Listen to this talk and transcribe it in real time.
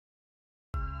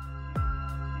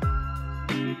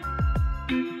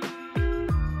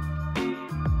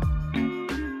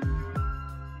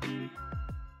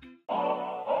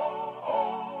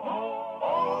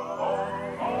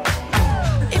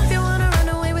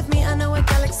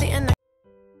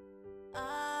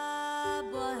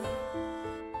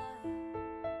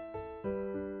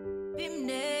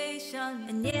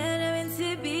And yeah, there ain't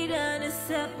to be done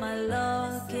except my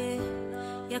luck.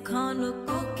 You can't look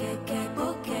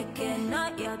okay,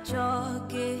 not your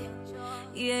chalk.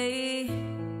 Yeah,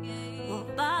 we'll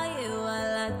buy you a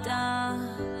la da,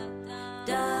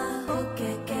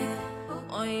 okay,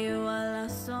 on you a la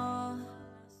song.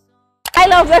 Hi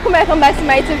love, welcome back to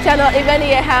my YouTube channel. If you're new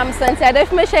here, I'm Suntia. Don't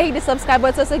forget to hit the subscribe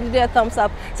button, also give it a thumbs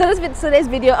up. So today's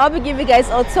video, I'll be giving you guys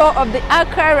a tour of the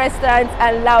Accra restaurant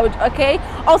and lounge, okay?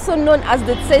 Also known as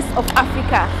the Taste of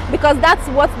Africa, because that's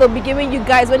what they'll be giving you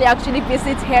guys when you actually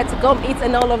visit here to come eat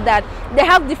and all of that. They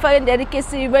have different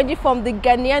delicacy ranging from the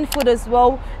Ghanaian food as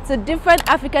well to different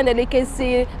African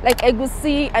delicacy like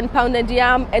egusi and pounded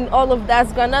yam and all of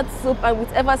that, granite soup and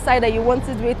whichever side that you want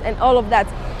it with and all of that.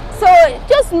 So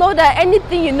just know that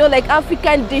anything you know like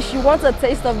African dish, you want a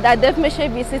taste of that, definitely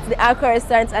visit the Accra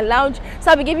restaurant and lounge. So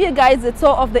I'll be giving you guys a tour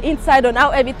of the inside on how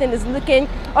everything is looking.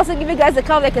 Also give you guys a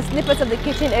kind of like a snippet of the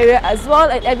kitchen area as well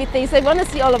and everything. So if you want to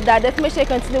see all of that, definitely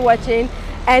continue watching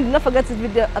and do not forget to give the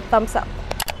video a thumbs up.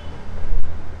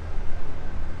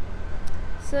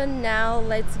 So now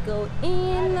let's go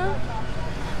in.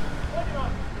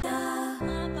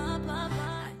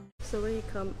 So when you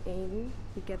come in,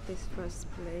 you get this first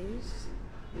place.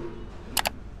 Yo,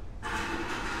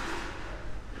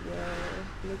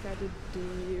 look at the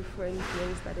different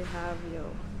things that they have,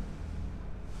 yo.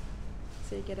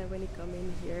 So you get that when you come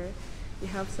in here, you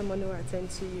have someone who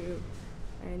attends to you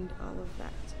and all of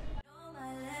that.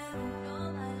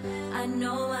 I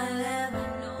know my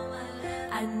level,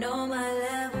 I know my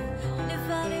level.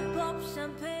 If I did pop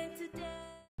champagne today.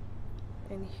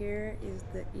 And here is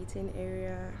the eating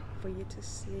area for you to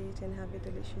sit and have a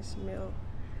delicious meal.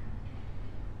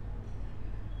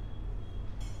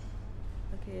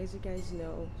 Okay, as you guys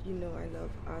know, I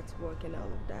love artwork and all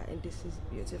of that, and this is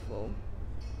beautiful.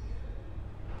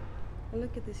 And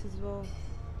look at this as well.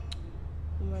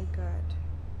 Oh my god.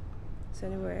 So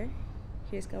anyway,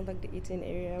 here's kind of like the eating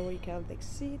area where you can have like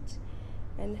sit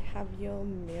and have your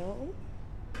meal,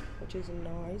 which is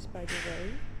nice by the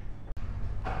way.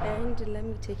 And let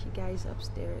me take you guys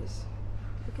upstairs.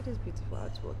 Look at this beautiful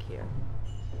artwork here.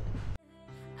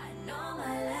 I know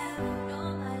my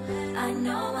level, I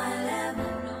know my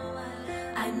level,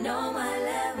 I know my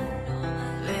level.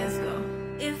 Let's go.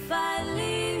 If I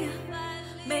leave,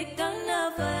 make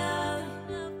another.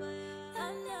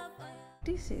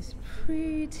 This is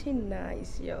pretty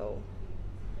nice, yo.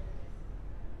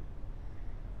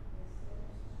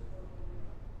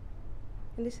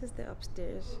 And this is the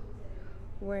upstairs,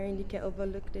 wherein you can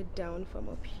overlook the down from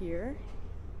up here,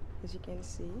 as you can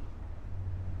see.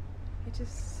 It's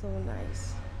just so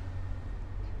nice.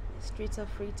 Streets of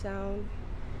Freetown.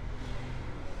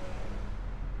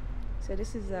 So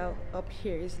this is how up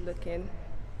here is looking.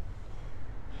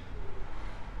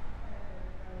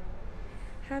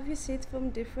 Have you seats from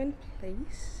different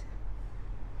place?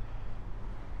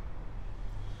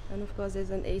 And of course there's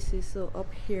an AC, so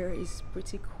up here is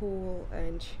pretty cool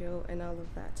and chill and all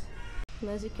of that. And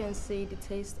as you can see, the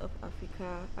Taste of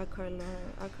Africa, Accra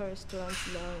Restaurant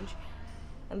Lounge.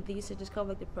 And these are just kind of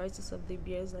like the prices of the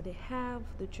beers that they have,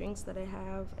 the drinks that they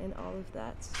have, and all of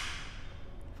that.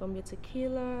 From your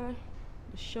tequila,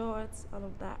 the shots, all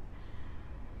of that,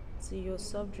 to your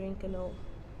soft drink and all.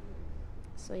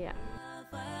 So yeah.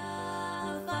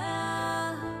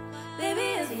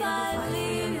 Baby, if I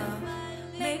leave,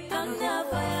 make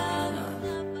another.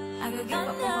 I could give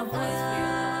up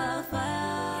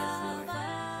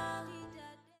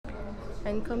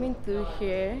And coming through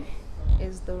here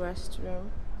is the restroom.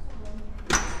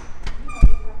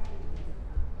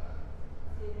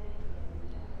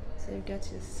 So you've got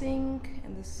your sink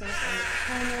and the sink on the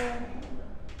corner,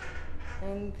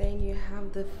 and then you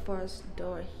have the first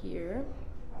door here.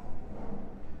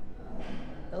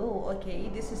 Oh, okay,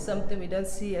 this is something we don't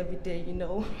see every day, you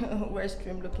know.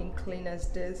 Restroom looking clean as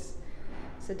this.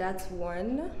 So that's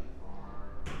one,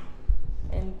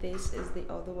 and this is the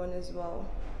other one as well.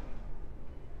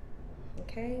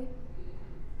 Okay,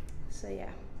 so yeah,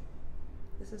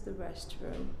 this is the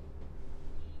restroom,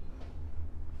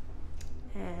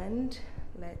 and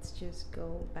let's just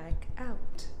go back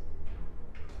out.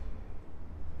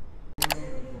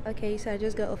 Okay, so I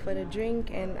just got offered a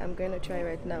drink and I'm going to try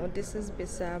right now. This is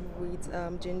bisab with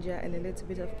ginger and a little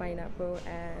bit of pineapple,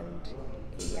 and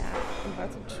yeah, I'm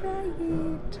about to try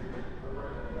it.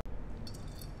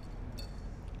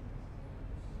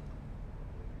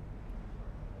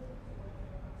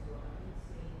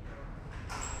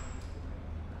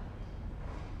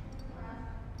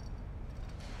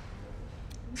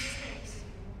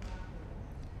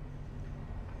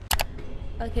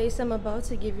 Okay, so I'm about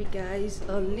to give you guys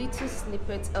a little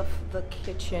snippet of the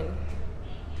kitchen.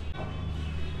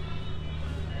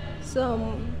 So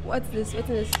what's this? What's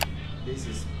this? This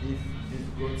is beef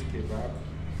goat kebab.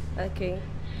 Okay,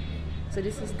 so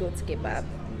this is goat kebab.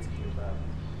 Goat kebab.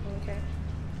 Okay.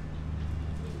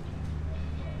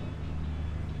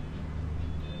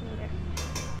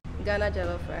 Ghana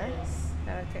jollof rice.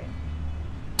 Okay.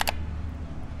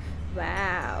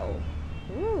 Wow.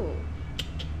 Ooh.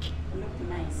 Look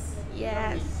nice.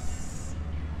 Yes.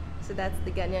 So that's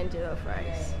the Ghanaian jollof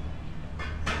rice.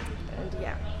 And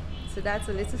yeah. So that's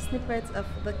a little snippet of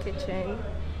the kitchen.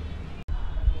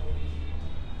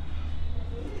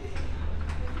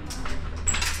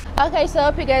 Okay, so I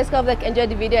hope you guys kind of like enjoyed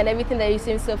the video and everything that you've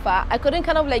seen so far. I couldn't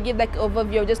kind of like give like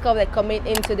overview, just kind of like comment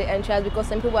into the entrance because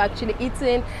some people are actually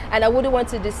eating and I wouldn't want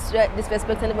to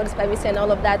disrespect anybody's privacy and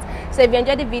all of that. So if you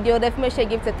enjoyed the video, definitely make sure you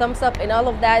give it a thumbs up and all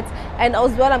of that. And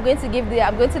as well, I'm going to leave the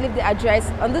address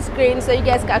on the screen so you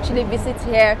guys can actually visit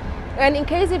here. And in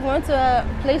case if you want to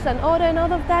place an order and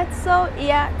all of that. So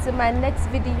yeah, to my next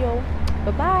video.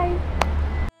 Bye bye.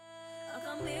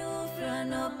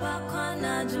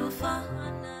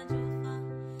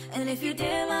 And if you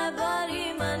dare my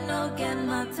body, man, no get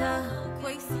matter.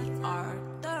 Quasi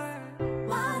Arthur.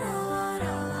 Wada,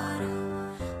 wada, wada.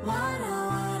 Wada,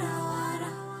 wada, wada.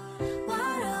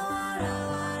 Wada, wada,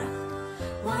 wada.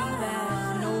 Wada,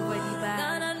 bad, nobody bad.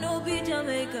 Ghana, no be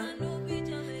Jamaica.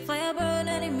 Fire burn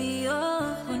enemy,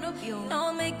 oh. Now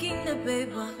I'm making the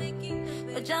paper.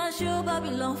 But John show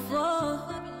Babylon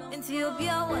 4.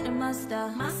 Ethiopia, what the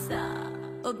master. Master.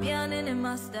 Obian in the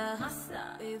master. Master.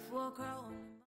 If walk around.